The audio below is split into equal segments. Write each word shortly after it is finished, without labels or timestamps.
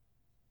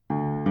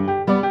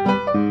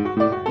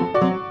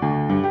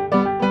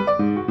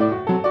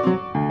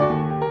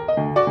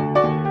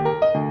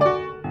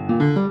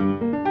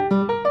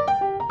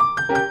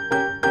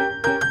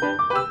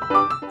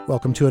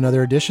to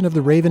another edition of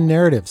the Raven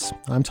Narratives.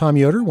 I'm Tom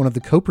Yoder, one of the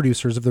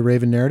co-producers of the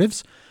Raven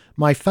Narratives.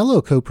 My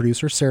fellow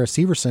co-producer, Sarah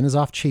Severson, is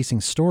off chasing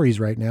stories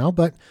right now,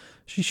 but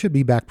she should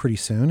be back pretty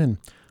soon, and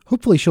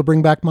hopefully she'll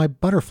bring back my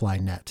butterfly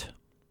net.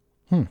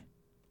 The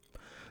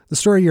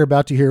story you're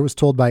about to hear was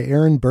told by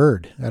Aaron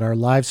Bird at our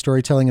live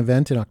storytelling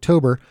event in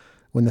October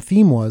when the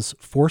theme was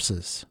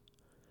Forces.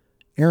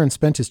 Aaron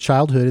spent his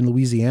childhood in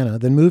Louisiana,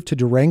 then moved to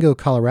Durango,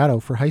 Colorado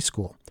for high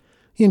school.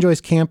 He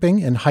enjoys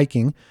camping and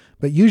hiking,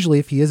 but usually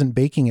if he isn't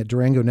baking at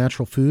Durango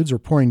Natural Foods or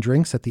pouring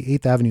drinks at the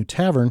 8th Avenue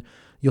Tavern,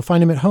 you'll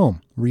find him at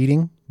home,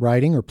 reading,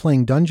 writing, or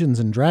playing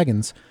Dungeons and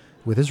Dragons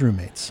with his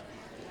roommates.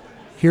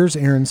 Here's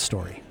Aaron's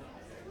story.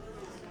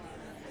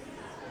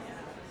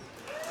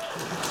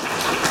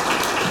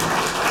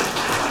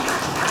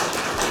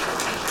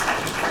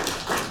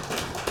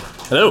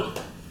 Hello.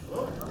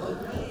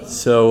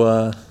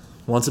 So,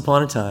 once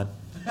upon a time,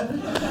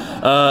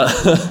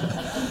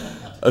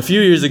 a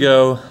few years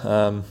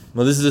ago,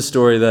 this is a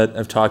story that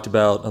I've talked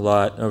about a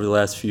lot over the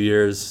last few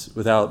years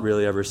without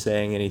really ever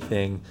saying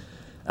anything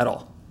at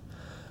all.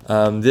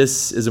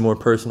 This is a more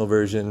personal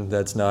version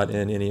that's not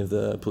in any of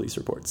the police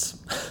reports.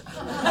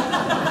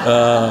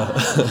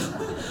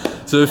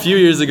 So a few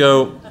years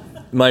ago,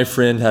 my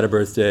friend had a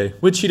birthday,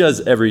 which he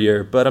does every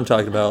year, but I'm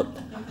talking about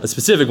a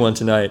specific one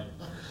tonight.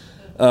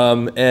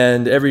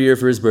 And every year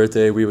for his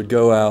birthday, we would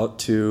go out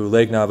to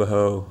Lake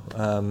Navajo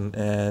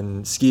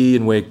and ski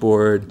and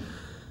wakeboard.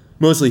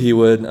 Mostly he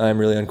would. I'm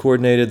really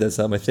uncoordinated. That's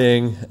not my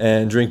thing.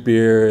 And drink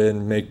beer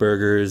and make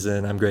burgers,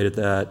 and I'm great at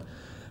that.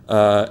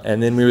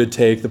 And then we would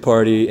take the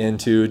party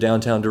into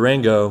downtown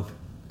Durango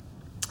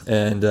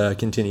and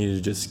continue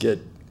to just get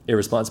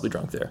irresponsibly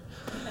drunk there,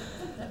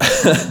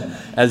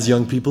 as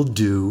young people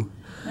do.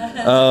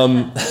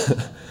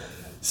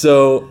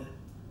 So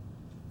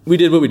we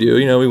did what we do.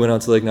 We went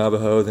out to Lake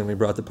Navajo, then we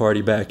brought the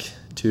party back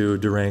to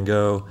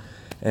Durango.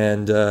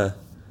 And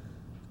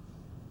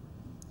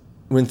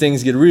when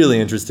things get really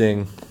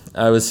interesting,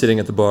 I was sitting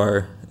at the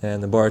bar,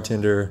 and the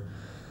bartender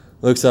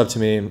looks up to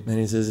me, and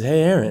he says,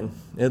 "Hey, Aaron,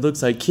 it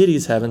looks like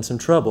Kitty's having some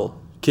trouble."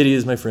 Kitty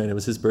is my friend. It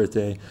was his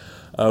birthday.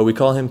 We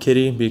call him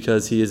Kitty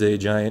because he is a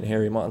giant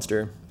hairy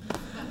monster.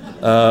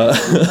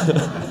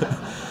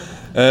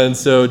 And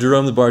so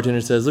Jerome, the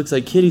bartender, says, "Looks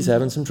like Kitty's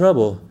having some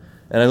trouble."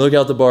 And I look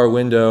out the bar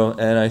window,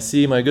 and I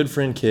see my good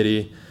friend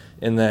Kitty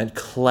in that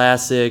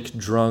classic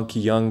drunk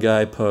young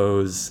guy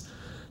pose,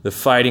 the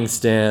fighting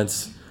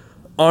stance,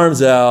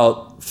 arms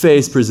out,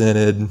 face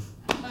presented,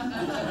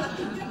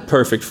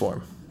 perfect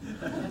form.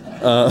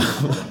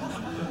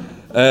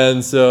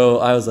 And so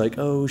I was like,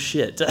 oh,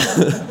 shit.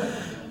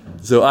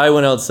 So I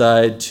went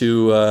outside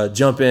to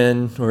jump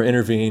in or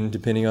intervene,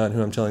 depending on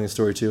who I'm telling the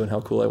story to and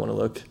how cool I want to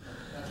look.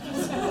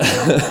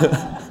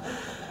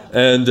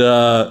 And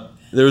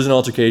there was an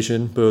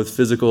altercation, both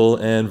physical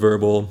and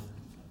verbal,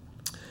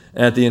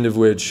 at the end of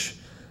which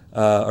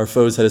our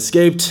foes had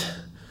escaped.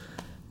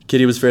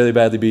 Kitty was fairly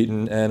badly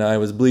beaten, and I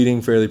was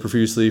bleeding fairly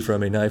profusely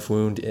from a knife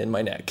wound in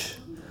my neck.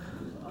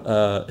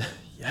 Yeah,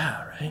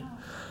 right?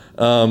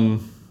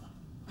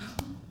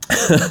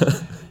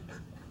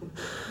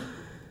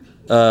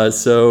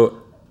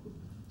 So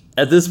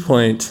at this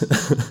point,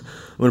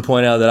 I'm going to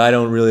point out that I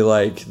don't really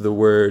like the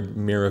word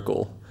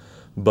miracle,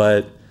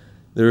 but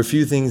there were a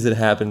few things that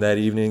happened that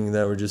evening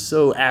that were just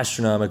so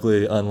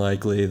astronomically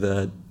unlikely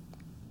that,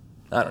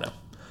 I don't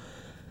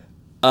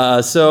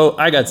know. So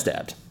I got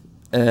stabbed,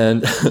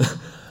 and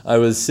I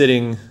was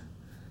sitting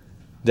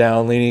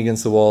down, leaning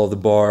against the wall of the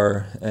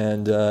bar,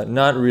 and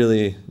not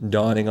really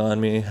dawning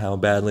on me how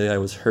badly I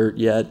was hurt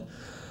yet.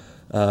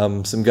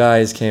 Some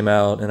guys came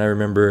out, and I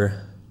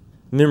remember,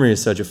 memory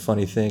is such a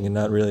funny thing and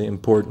not really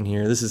important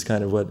here. This is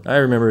kind of what I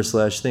remember /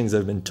 things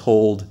I've been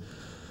told.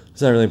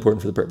 It's not really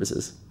important for the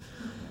purposes.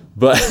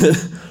 But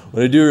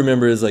what I do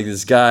remember is like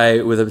this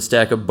guy with a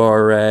stack of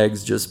bar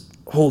rags just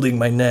holding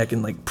my neck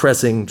and like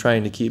pressing,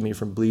 trying to keep me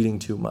from bleeding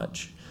too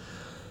much.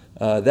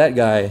 That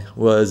guy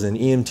was an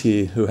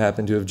EMT who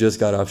happened to have just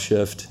got off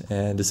shift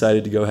and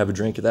decided to go have a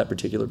drink at that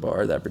particular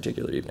bar that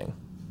particular evening.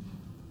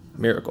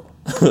 Miracle.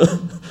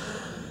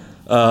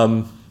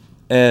 And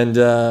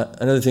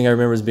another thing I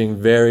remember is being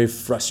very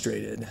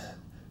frustrated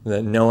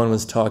that no one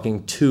was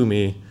talking to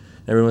me.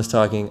 Everyone was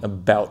talking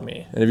about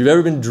me. And if you've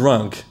ever been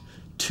drunk,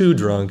 too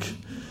drunk,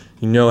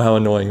 you know how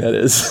annoying that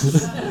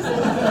is.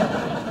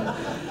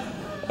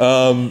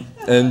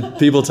 And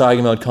people talking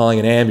about calling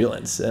an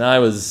ambulance. And I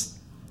was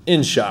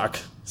in shock.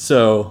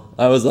 So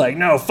I was like,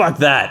 no, fuck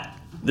that.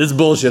 This is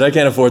bullshit. I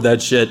can't afford that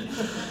shit.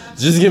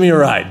 Just give me a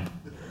ride.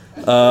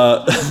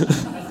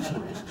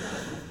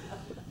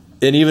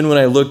 And even when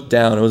I looked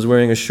down, I was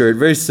wearing a shirt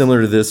very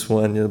similar to this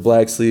one,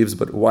 black sleeves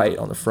but white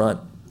on the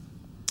front.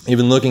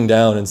 Even looking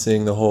down and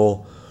seeing the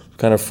whole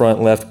kind of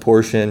front left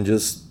portion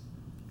just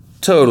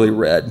totally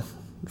red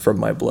from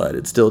my blood,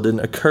 it still didn't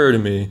occur to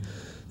me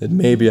that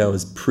maybe I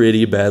was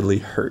pretty badly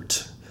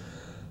hurt.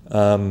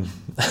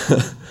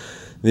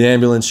 The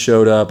ambulance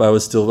showed up. I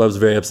was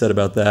very upset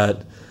about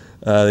that.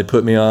 They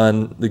put me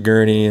on the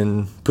gurney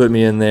and put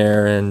me in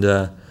there,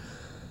 and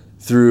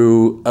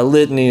through a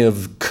litany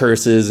of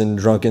curses and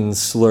drunken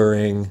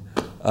slurring.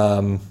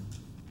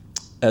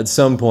 At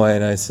some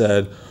point I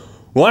said,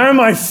 "Why are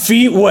my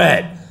feet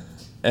wet?"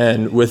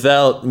 And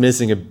without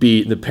missing a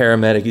beat, the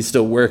paramedic, he's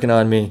still working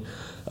on me,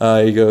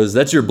 he goes,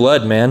 "That's your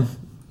blood, man."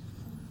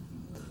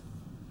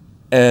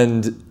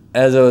 And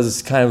as I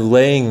was kind of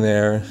laying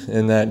there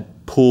in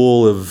that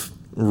pool of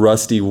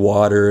rusty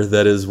water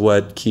that is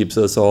what keeps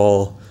us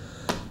all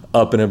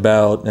up and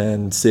about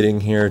and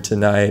sitting here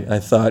tonight, I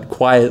thought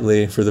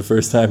quietly for the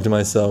first time to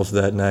myself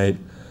that night,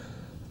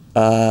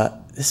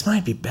 this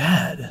might be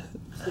bad.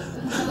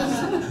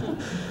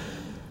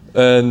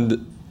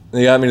 And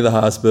they got me to the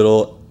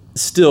hospital,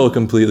 still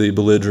completely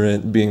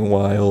belligerent, being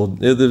wild.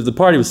 The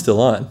party was still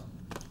on.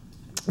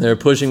 They were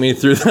pushing me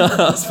through the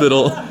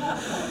hospital.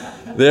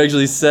 They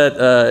actually set,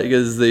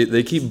 because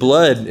they keep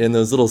blood in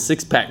those little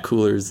six-pack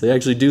coolers. They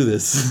actually do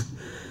this.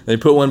 They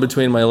put one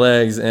between my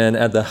legs, and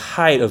at the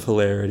height of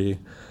hilarity,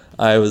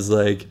 I was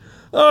like,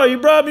 "Oh, you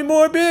brought me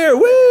more beer,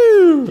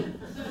 woo!"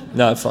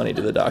 Not funny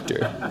to the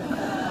doctor.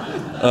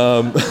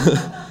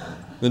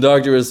 The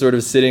doctor was sort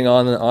of sitting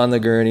on the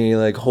gurney,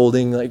 like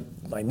holding like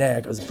my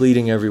neck. I was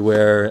bleeding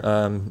everywhere.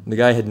 The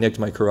guy had nicked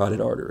my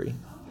carotid artery.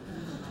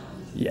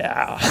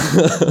 Yeah.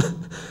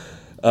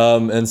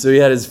 And so he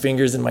had his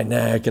fingers in my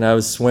neck, and I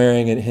was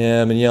swearing at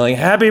him and yelling,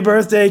 "Happy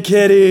birthday,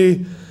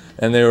 Kitty!"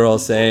 And they were all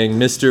saying,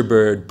 "Mr.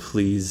 Bird,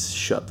 please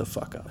shut the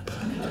fuck up."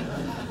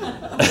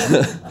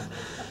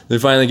 They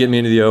finally get me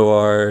into the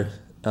OR.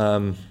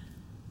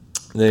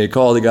 They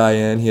call the guy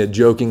in. He had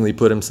jokingly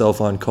put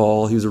himself on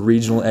call. He was a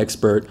regional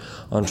expert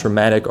on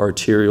traumatic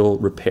arterial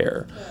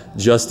repair.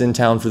 Just in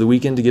town for the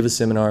weekend to give a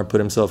seminar, put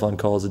himself on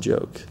call as a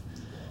joke.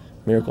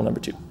 Miracle number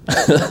 2.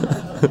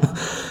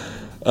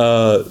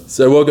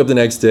 So I woke up the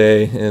next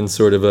day in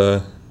sort of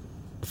a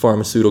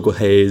pharmaceutical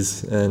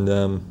haze, and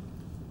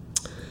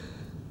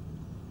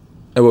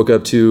I woke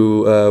up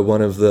to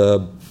one of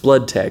the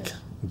blood tech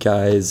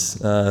guys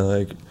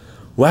like,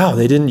 "Wow,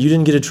 you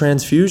didn't get a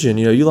transfusion.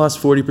 You lost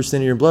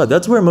 40% of your blood.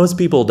 That's where most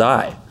people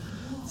die."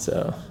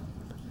 So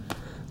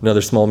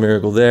another small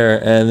miracle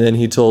there. And then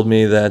he told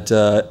me that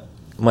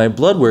my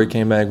blood work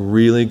came back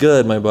really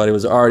good. My body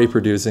was already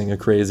producing a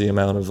crazy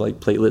amount of like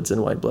platelets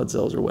and white blood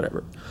cells or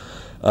whatever.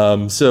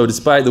 So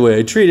despite the way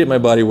I treat it, my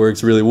body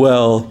works really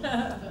well.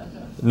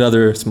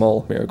 Another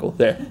small miracle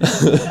there.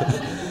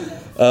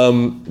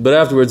 But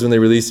afterwards, when they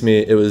released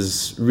me, it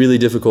was really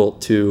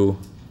difficult to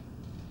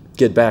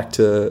get back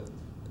to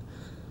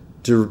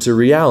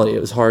reality.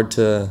 It was hard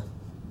to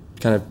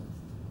kind of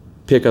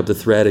pick up the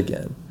thread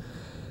again.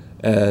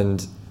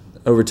 And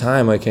over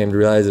time, I came to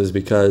realize it was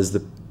because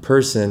the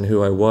person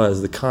who I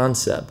was, the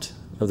concept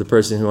of the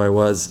person who I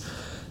was,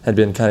 had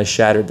been kind of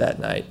shattered that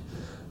night.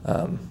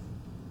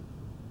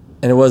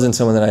 And it wasn't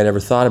someone that I'd ever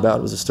thought about.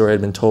 It was a story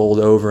I'd been told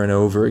over and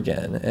over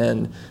again.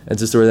 And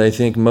it's a story that I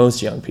think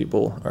most young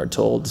people are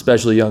told,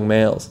 especially young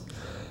males,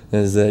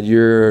 is that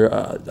you're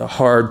a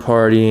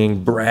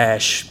hard-partying,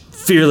 brash,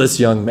 fearless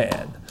young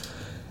man.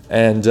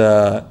 And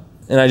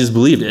I just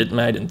believed it,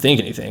 and I didn't think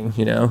anything,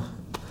 And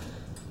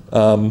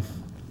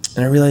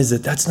I realized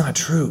that that's not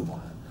true.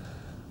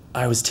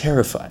 I was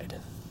terrified.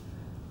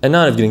 And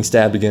not of getting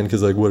stabbed again,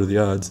 because, like, what are the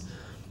odds?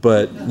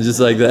 But just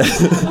like that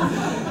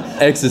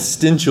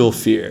existential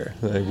fear.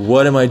 Like,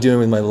 what am I doing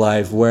with my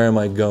life? Where am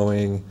I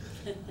going?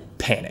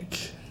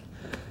 Panic.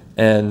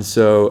 And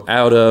so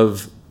out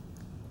of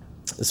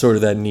sort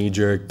of that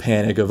knee-jerk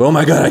panic of, oh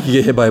my God, I could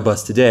get hit by a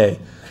bus today,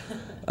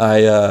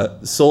 I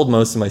sold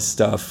most of my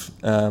stuff,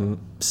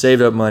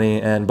 saved up money,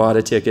 and bought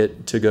a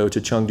ticket to go to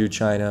Chengdu,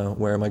 China,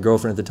 where my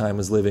girlfriend at the time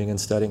was living and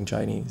studying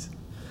Chinese.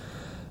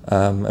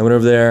 I went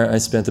over there. I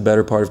spent the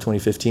better part of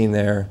 2015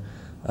 there,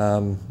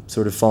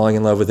 sort of falling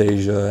in love with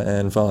Asia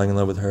and falling in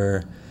love with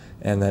her.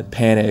 And that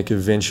panic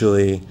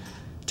eventually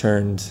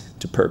turned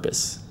to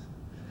purpose,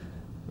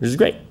 which is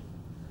great.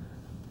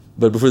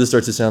 But before this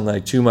starts to sound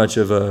like too much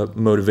of a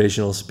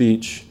motivational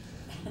speech,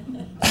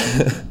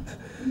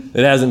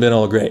 it hasn't been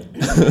all great.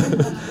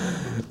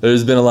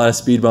 There's been a lot of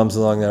speed bumps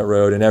along that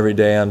road, and every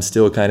day I'm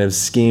still kind of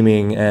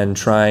scheming and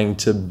trying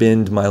to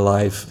bend my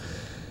life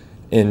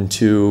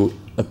into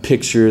a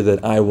picture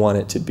that I want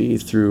it to be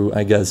through,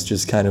 I guess,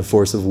 just kind of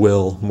force of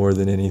will more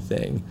than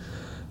anything.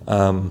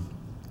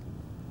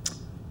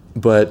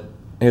 But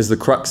here's the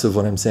crux of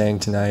what I'm saying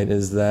tonight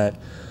is that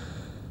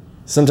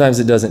sometimes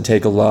it doesn't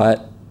take a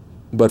lot,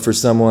 but for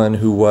someone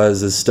who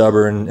was as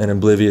stubborn and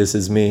oblivious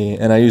as me,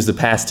 and I use the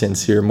past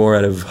tense here more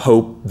out of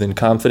hope than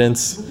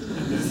confidence,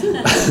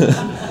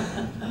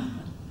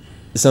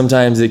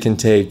 sometimes it can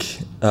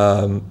take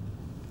a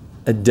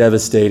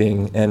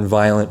devastating and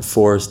violent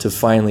force to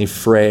finally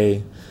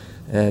fray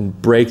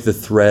and break the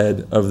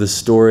thread of the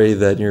story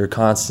that you're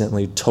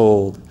constantly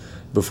told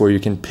before you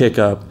can pick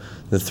up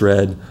the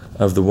thread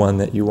of the one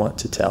that you want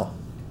to tell.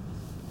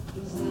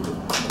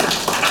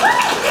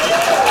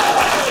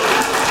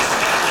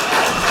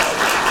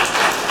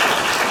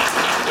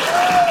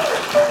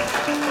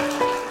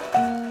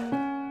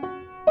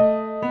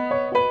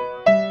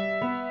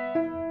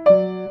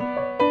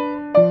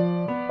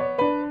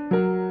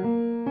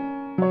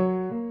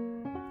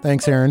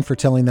 Thanks, Aaron, for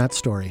telling that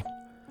story.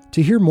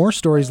 To hear more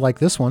stories like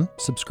this one,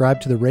 subscribe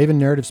to the Raven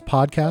Narratives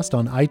podcast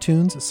on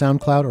iTunes,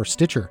 SoundCloud, or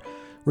Stitcher,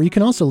 where you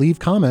can also leave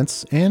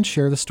comments and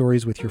share the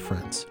stories with your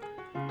friends.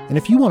 And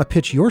if you want to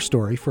pitch your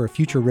story for a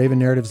future Raven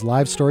Narratives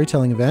live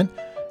storytelling event,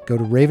 go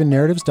to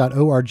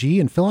ravennarratives.org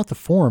and fill out the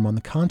form on the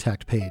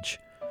contact page.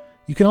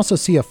 You can also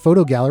see a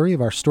photo gallery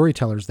of our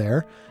storytellers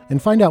there and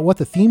find out what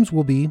the themes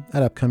will be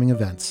at upcoming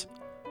events.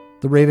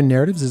 The Raven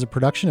Narratives is a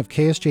production of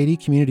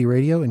KSJD Community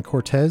Radio in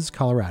Cortez,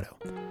 Colorado.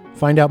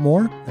 Find out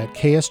more at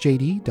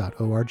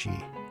ksjd.org.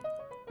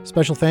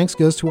 Special thanks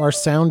goes to our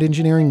sound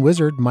engineering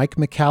wizard, Mike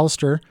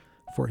McAllister,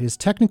 for his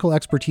technical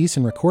expertise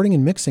in recording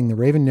and mixing the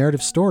Raven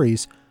Narrative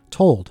stories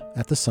told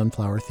at the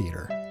Sunflower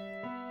Theater.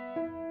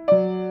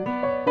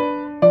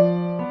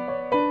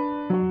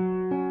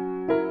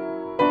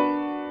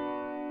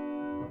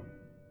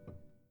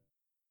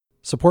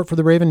 Support for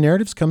the Raven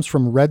Narratives comes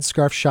from Red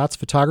Scarf Shots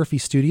Photography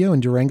Studio in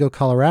Durango,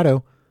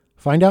 Colorado.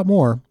 Find out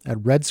more at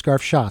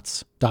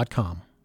redscarfshots.com.